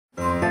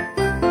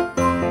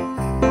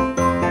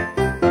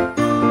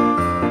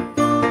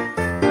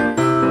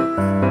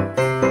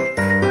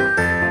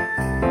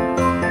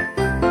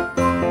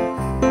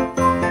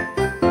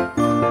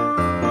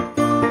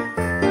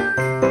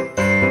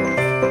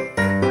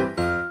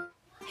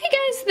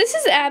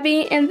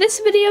Abby, and this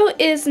video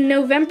is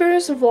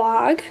November's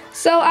vlog.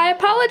 So I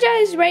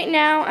apologize right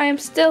now, I am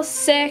still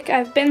sick.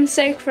 I've been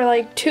sick for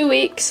like 2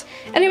 weeks.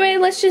 Anyway,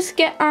 let's just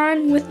get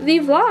on with the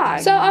vlog.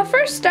 So I'll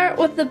first start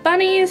with the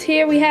bunnies.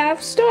 Here we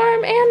have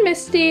Storm and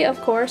Misty,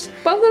 of course.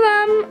 Both of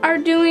them are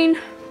doing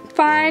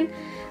fine.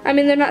 I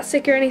mean, they're not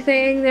sick or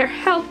anything. They're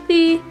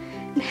healthy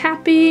and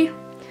happy.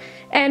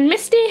 And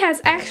Misty has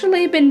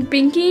actually been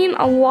binking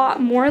a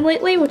lot more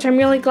lately, which I'm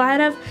really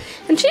glad of.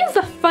 And she has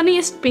the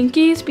funniest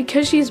binkies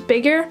because she's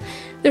bigger.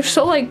 They're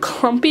so like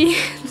clumpy.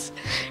 It's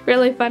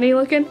really funny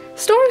looking.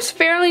 Storm's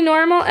fairly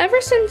normal. Ever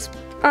since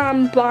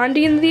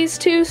bonding these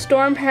two,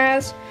 Storm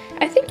has,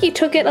 I think he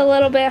took it a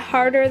little bit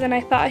harder than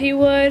I thought he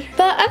would.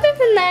 But other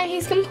than that,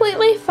 he's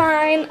completely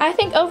fine. I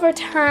think over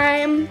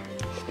time,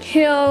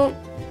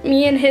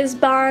 me and his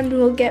bond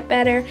will get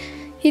better.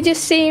 He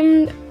just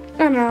seemed,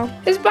 I don't know,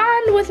 his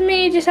bond with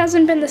me just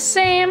hasn't been the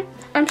same.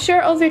 I'm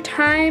sure over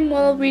time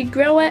we'll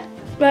regrow it,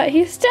 but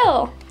he's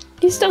still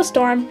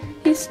Storm.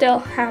 He's still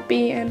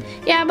happy, and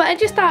yeah, but I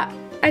just thought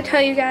I'd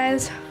tell you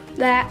guys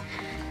that.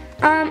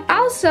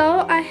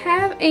 Also, I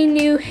have a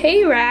new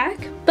hay rack,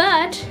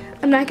 but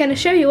I'm not gonna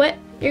show you it.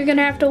 You're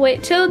gonna have to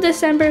wait till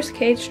December's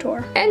cage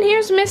tour. And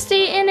here's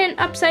Misty in an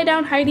upside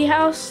down hidey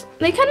house.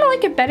 They kind of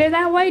like it better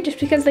that way just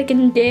because they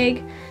can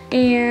dig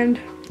and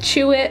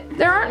chew it.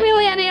 There aren't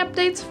really any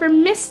updates for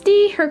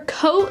Misty. Her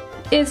coat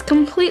is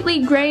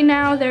completely gray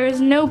now. There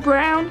is no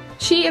brown.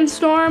 She and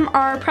Storm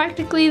are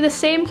practically the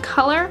same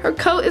color. Her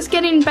coat is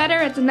getting better.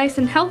 It's nice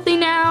and healthy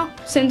now.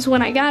 Since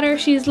when I got her,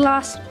 she's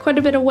lost quite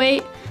a bit of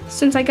weight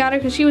since I got her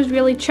because she was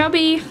really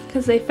chubby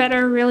because they fed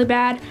her really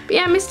bad. But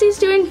yeah, Misty's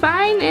doing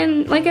fine,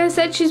 and like I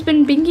said, she's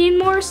been binking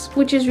more,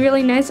 which is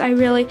really nice. I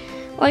really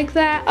like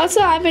that.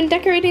 Also, I've been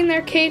decorating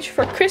their cage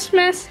for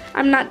Christmas.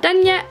 I'm not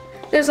done yet.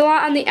 There's a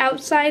lot on the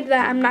outside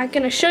that I'm not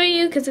going to show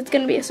you because it's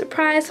going to be a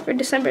surprise for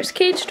December's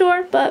cage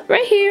tour. But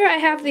right here I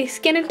have the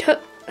skin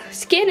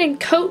and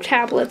coat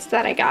tablets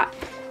that I got.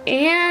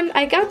 And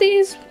I got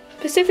these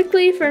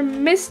specifically for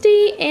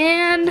Misty,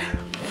 and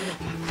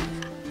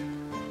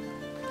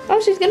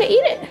oh, she's going to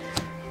eat it.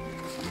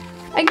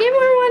 I gave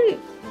her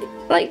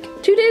one like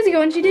 2 days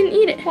ago and she didn't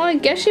eat it. Well, I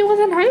guess she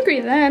wasn't hungry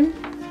then.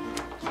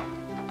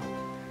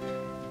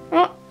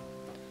 Well,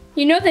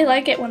 you know they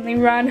like it when they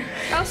run.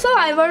 Also,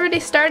 I've already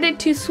started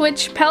to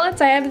switch pellets.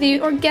 I have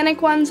the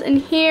organic ones in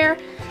here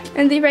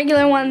and the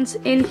regular ones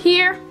in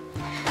here.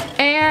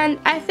 And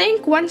I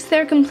think once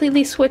they're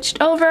completely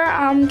switched over,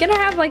 I'm gonna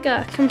have like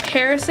a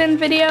comparison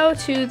video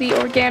to the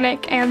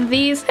organic and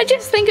these. I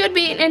just think it would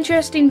be an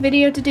interesting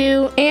video to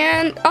do.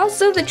 And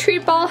also the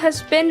treat ball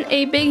has been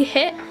a big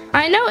hit.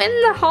 I know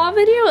in the haul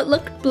video it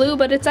looked blue,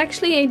 but it's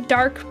actually a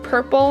dark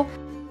purple.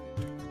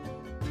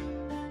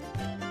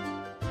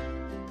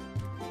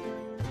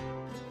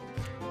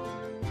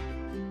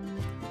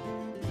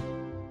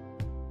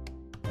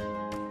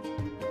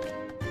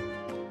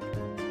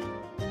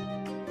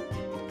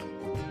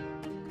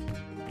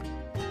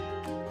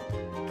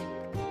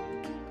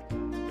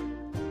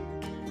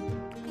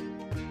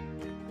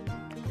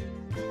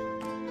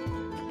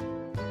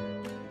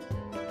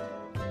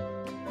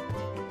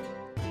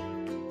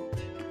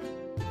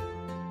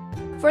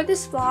 For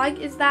this vlog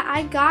is that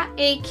I got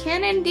a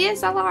Canon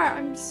DSLR.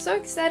 I'm so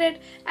excited.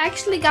 I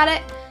actually got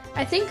it,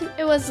 I think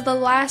it was the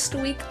last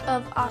week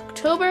of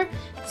October,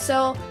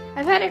 so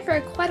I've had it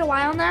for quite a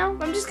while now.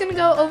 I'm just gonna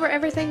go over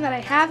everything that I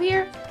have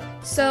here.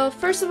 So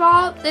first of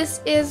all, this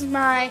is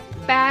my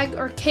bag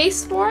or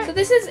case for it. So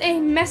this is a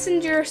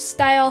messenger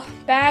style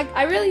bag.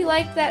 I really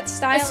like that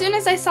style. As soon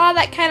as I saw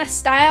that kind of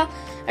style,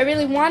 I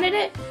really wanted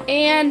it,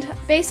 and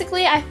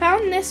basically I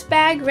found this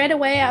bag right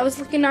away. I was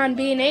looking on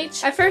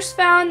B&H. I first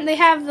found they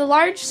have the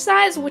large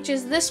size, which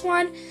is this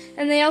one,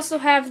 and they also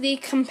have the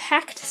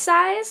compact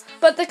size.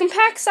 But the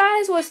compact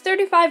size was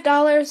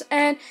 $35,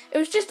 and it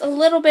was just a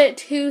little bit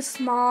too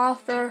small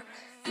for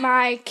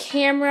my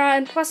camera,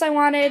 and plus I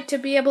wanted to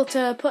be able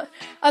to put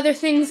other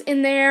things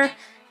in there,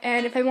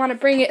 and if I want to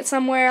bring it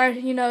somewhere,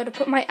 you know, to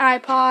put my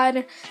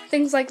iPod,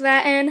 things like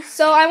that in.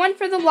 So I went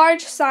for the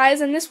large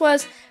size, and this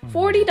was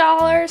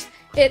 $40.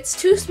 It's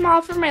too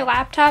small for my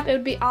laptop. It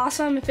would be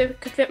awesome if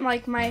it could fit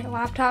like my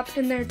laptop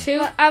in there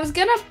too. I was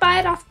gonna buy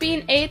it off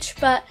B&H,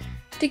 but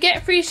to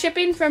get free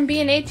shipping from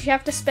B&H, you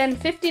have to spend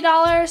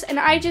 $50, and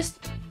I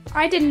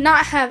did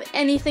not have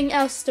anything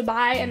else to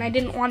buy, and I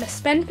didn't want to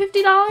spend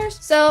 $50.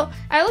 So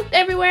I looked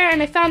everywhere,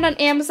 and I found on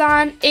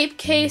Amazon. Ape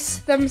Case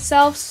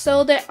themselves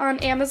sold it on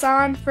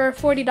Amazon for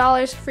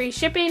 $40 free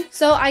shipping.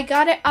 So I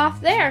got it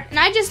off there. And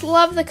I just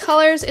love the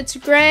colors. It's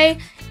gray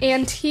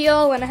and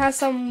teal, and it has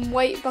some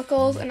white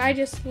buckles, and I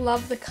just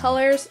love the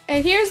colors.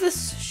 And here's the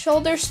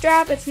shoulder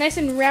strap. It's nice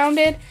and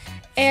rounded,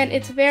 and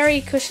it's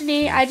very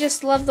cushiony. I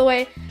just love the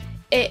way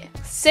it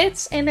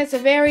sits, and it's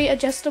very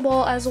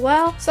adjustable as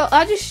well. So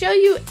I'll just show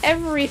you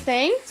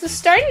everything. So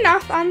starting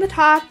off on the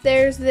top,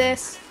 there's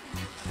this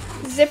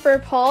zipper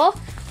pull,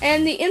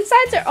 and the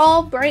insides are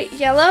all bright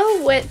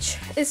yellow, which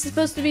is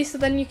supposed to be so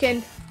then you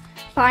can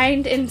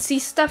find and see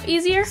stuff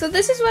easier. So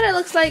this is what it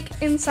looks like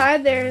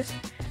inside. There's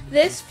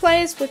this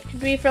place, which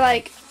could be for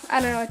like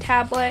I don't know, a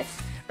tablet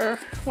or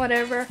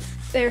whatever.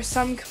 There's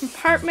some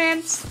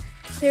compartments.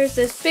 There's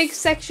this big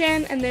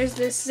section and there's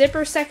this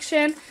zipper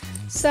section.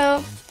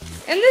 So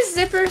in this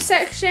zipper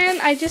section,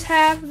 I just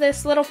have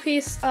this little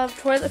piece of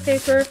toilet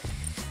paper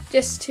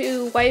just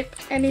to wipe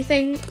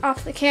anything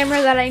off the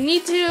camera that I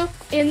need to.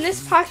 In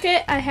this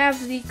pocket, I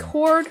have the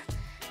cord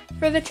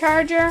for the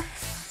charger,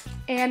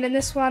 and in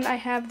this one, I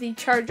have the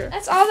charger.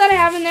 That's all that I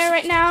have in there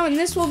right now, and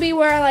this will be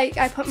where like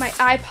I put my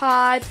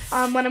iPod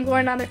when I'm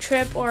going on a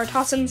trip or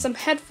toss in some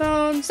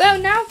headphones. So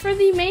now for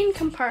the main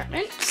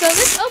compartment. So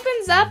this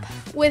opens up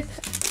with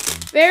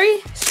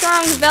very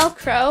strong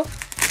Velcro.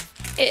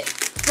 It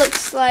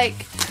looks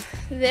like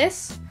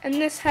this, and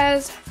this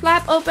has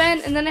flap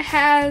open, and then it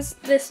has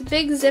this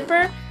big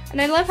zipper,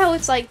 and I love how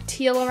it's like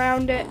teal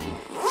around it.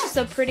 It's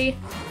so pretty.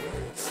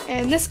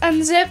 And this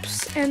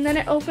unzips, and then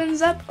it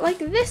opens up like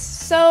this.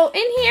 So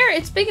in here,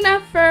 it's big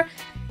enough for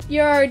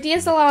your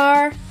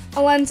DSLR,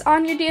 a lens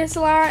on your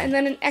DSLR, and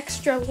then an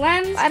extra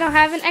lens. I don't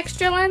have an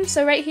extra lens,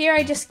 so right here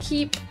I just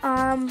keep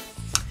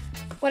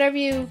whatever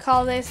you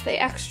call this,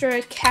 the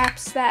extra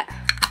caps that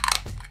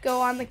go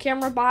on the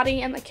camera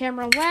body and the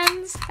camera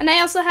lens. And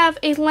I also have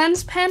a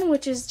lens pen,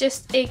 which is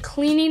just a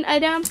cleaning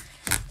item.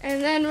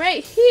 And then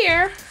right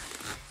here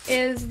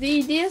is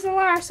the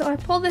DSLR. So I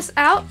pull this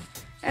out,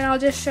 and I'll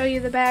just show you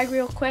the bag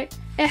real quick.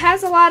 It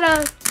has a lot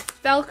of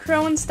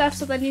Velcro and stuff,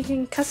 so then you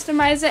can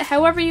customize it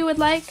however you would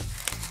like.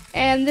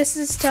 And this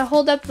is to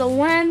hold up the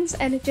lens,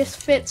 and it just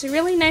fits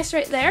really nice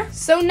right there.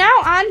 So now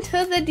on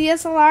to the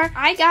DSLR.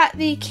 I got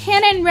the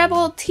Canon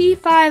Rebel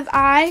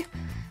T5i,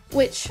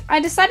 which I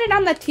decided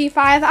on the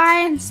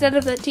T5i instead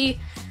of the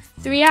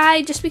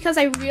T3i just because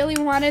I really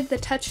wanted the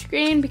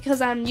touchscreen because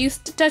I'm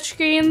used to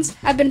touchscreens.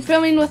 I've been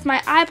filming with my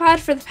iPod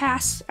for the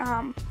past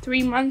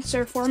 3 months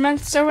or 4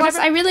 months or whatever.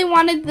 Plus, I really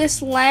wanted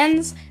this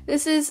lens.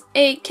 This is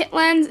a kit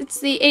lens. It's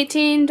the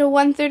 18 to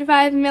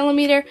 135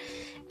 millimeter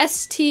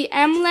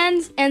STM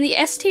lens, and the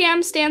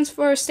STM stands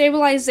for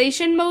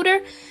stabilization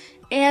motor,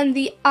 and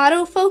the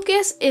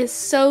autofocus is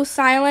so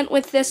silent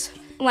with this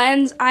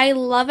lens. I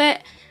love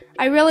it.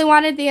 I really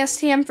wanted the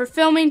STM for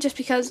filming just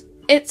because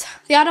the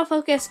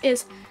autofocus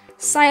is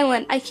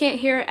silent. I can't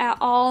hear it at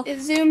all. It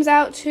zooms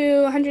out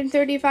to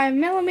 135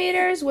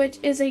 millimeters, which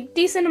is a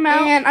decent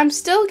amount, and I'm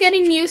still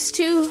getting used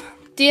to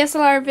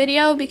DSLR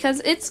video because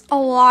it's a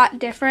lot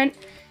different.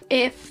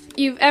 If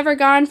you've ever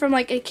gone from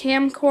like a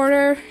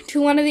camcorder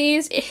to one of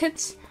these,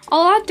 it's a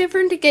lot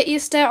different to get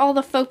used to all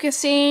the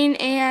focusing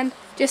and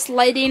just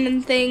lighting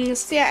and things.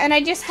 So yeah, and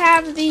I just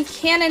have the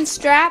Canon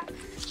strap.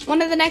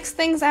 One of the next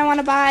things I want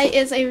to buy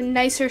is a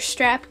nicer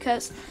strap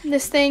because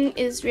this thing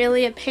is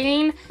really a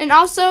pain. And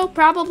also,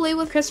 probably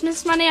with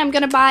Christmas money, I'm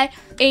going to buy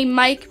a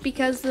mic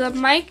because the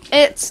mic,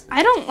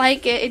 I don't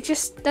like it. It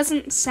just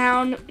doesn't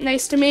sound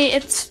nice to me.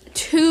 It's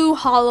too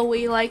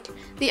hollowy. Like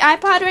the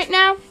iPod right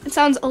now, it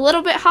sounds a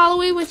little bit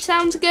hollowy, which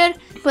sounds good.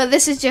 But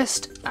this is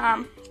just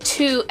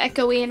too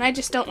echoey, and I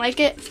just don't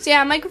like it. So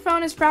yeah,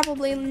 microphone is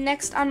probably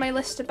next on my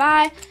list to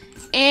buy.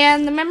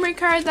 And the memory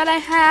card that I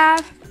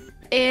have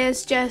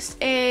is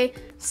just a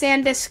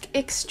SanDisk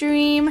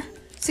Extreme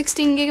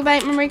 16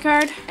 gigabyte memory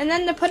card. And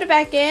then to put it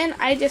back in,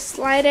 I just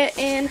slide it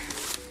in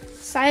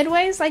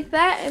sideways like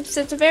that. It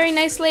sits very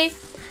nicely.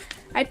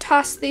 I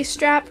toss the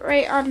strap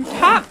right on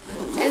top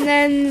and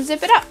then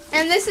zip it up.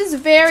 And this is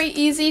very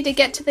easy to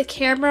get to the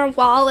camera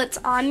while it's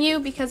on you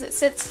because it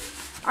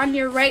sits on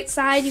your right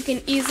side. You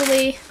can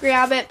easily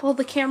grab it, pull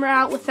the camera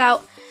out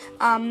without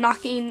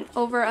knocking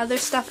over other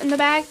stuff in the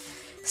bag.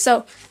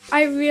 So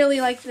I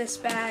really like this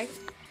bag.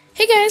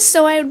 Hey guys,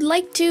 so I would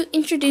like to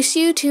introduce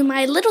you to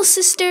my little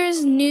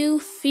sister's new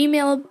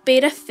female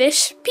betta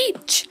fish,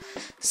 Peach.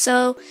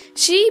 So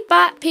she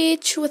bought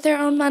Peach with her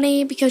own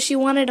money because she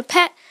wanted a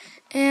pet,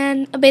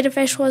 and a betta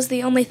fish was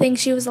the only thing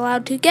she was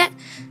allowed to get.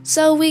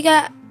 So we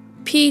got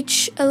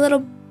Peach a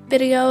little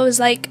bit ago. It was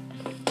like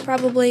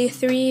probably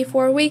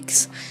 3-4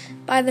 weeks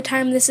by the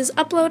time this is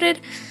uploaded.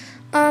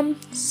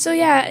 So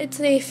yeah, it's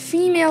a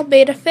female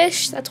betta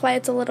fish. That's why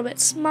it's a little bit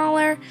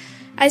smaller.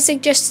 I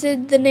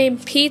suggested the name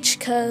Peach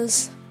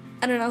because,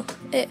 I don't know,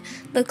 it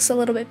looks a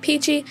little bit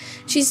peachy.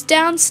 She's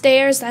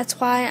downstairs, that's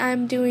why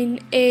I'm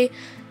doing a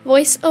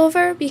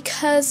voiceover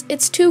because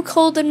it's too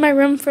cold in my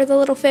room for the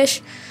little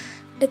fish.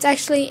 It's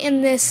actually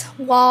in this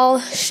wall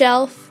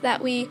shelf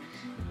that we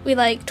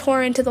like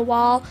tore into the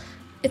wall.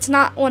 It's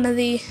not one of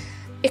the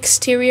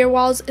exterior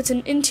walls, it's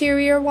an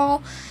interior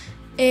wall.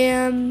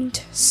 And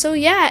so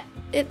yeah,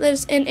 it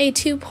lives in a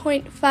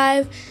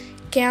 2.5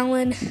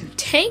 gallon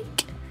tank.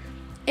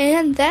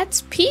 And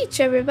that's Peach,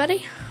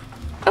 everybody.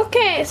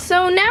 Okay,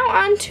 so now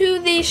on to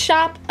the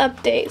shop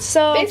updates.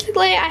 So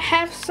basically I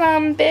have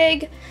some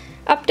big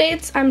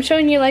updates. I'm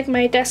showing you like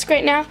my desk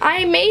right now.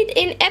 I made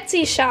an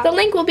Etsy shop. The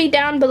link will be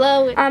down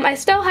below. I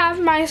still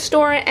have my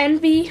Store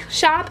Envy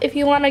shop if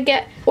you want to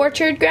get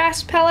orchard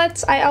grass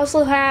pellets. I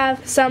also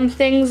have some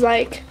things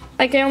like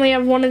I only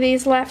have one of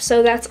these left,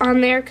 so that's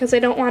on there because I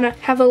don't want to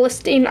have a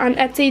listing on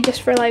Etsy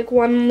just for like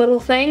one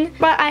little thing.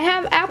 But I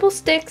have apple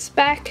sticks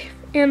back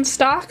in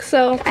stock,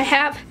 so I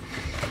have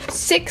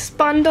 6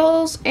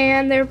 bundles,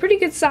 and they're pretty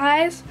good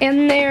size.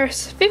 And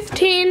there's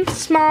 15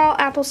 small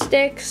apple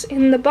sticks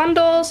in the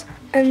bundles,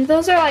 and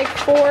those are like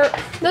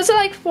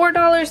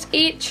 $4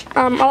 each.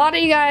 A lot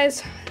of you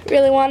guys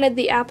really wanted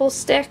the apple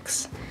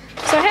sticks,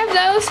 so I have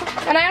those.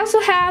 And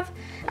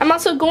I'm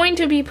also going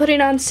to be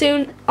putting on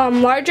soon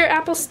larger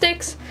apple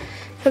sticks,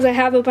 because I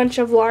have a bunch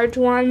of large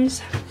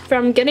ones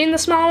from getting the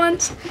small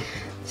ones.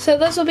 So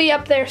those will be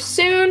up there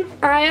soon.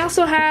 I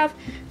also have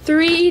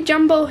 3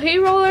 jumbo hay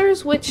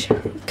rollers, which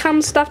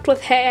come stuffed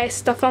with hay. I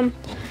stuff them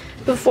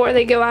before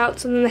they go out,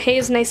 so then the hay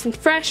is nice and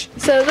fresh.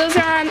 So those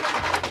are on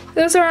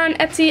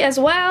Etsy as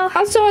well.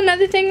 Also,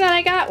 another thing that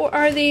I got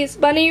are these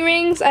bunny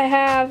rings. I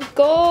have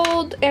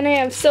gold and I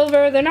have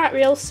silver. They're not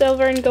real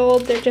silver and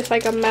gold, they're just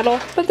like a metal,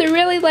 but they're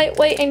really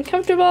lightweight and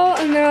comfortable,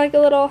 and they're like a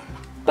little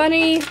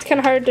bunny. It's kind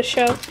of hard to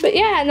show, but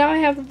yeah, now I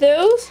have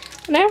those,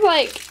 and I have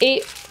like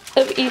 8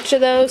 of each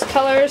of those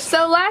colors.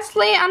 So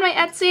lastly, on my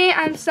Etsy,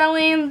 I'm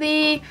selling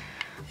the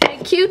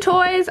Q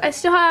toys. I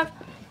still have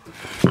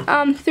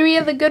 3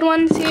 of the good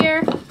ones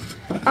here.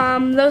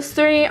 Those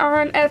 3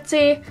 are on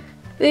Etsy.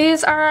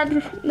 These are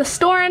on the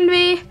Store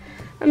Envy.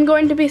 I'm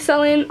going to be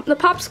selling the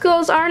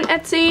popsicles are on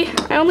Etsy.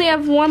 I only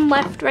have 1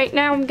 left right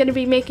now. I'm going to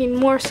be making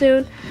more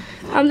soon.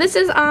 This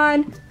is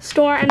on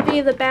Store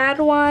Envy, the bad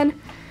one.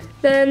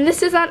 Then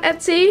this is on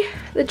Etsy.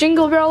 The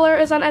jingle roller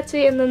is on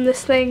Etsy, and then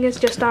this thing is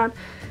just on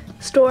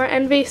Store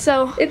Envy,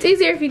 so it's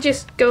easier if you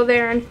just go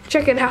there and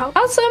check it out.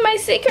 Also, my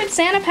Secret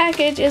Santa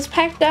package is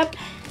packed up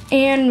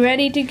and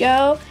ready to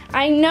go.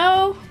 I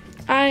know,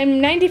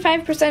 I'm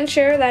 95%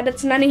 sure that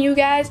it's none of you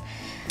guys,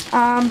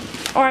 I'm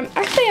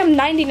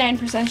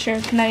 99% sure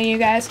it's none of you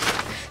guys.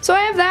 So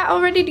I have that all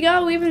ready to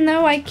go, even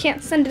though I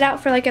can't send it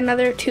out for like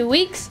another 2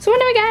 weeks. So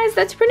anyway guys,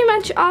 that's pretty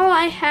much all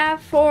I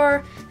have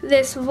for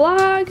this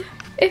vlog.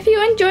 If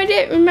you enjoyed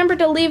it, remember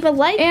to leave a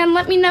like and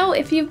let me know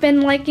if you've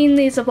been liking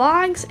these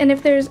vlogs and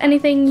if there's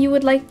anything you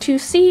would like to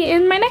see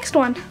in my next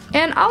one.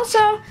 And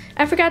also,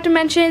 I forgot to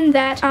mention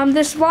that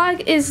this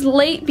vlog is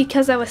late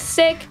because I was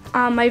sick.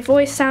 My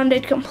voice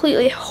sounded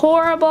completely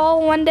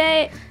horrible one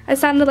day. I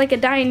sounded like a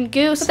dying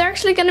goose. But they're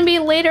actually going to be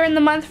later in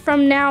the month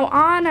from now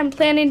on. I'm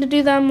planning to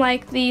do them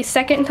like the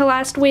second to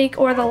last week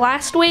or the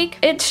last week.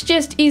 It's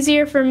just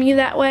easier for me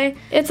that way.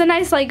 It's a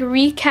nice like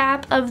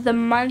recap of the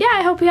month. Yeah,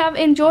 I hope you have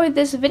enjoyed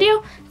this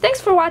video.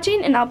 Thanks for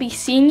watching, and I'll be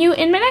seeing you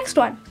in my next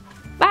one.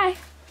 Bye.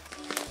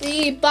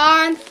 The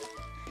bond,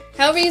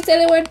 however you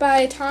say the word,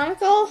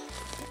 botanical,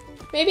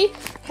 maybe,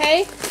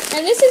 hay.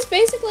 And this is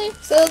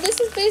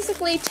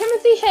basically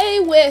Timothy hay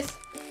with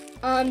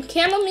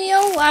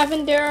chamomile,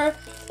 lavender,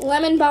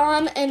 lemon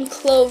balm, and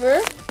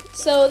clover.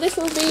 So this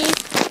will be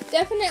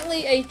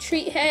definitely a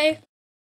treat hay.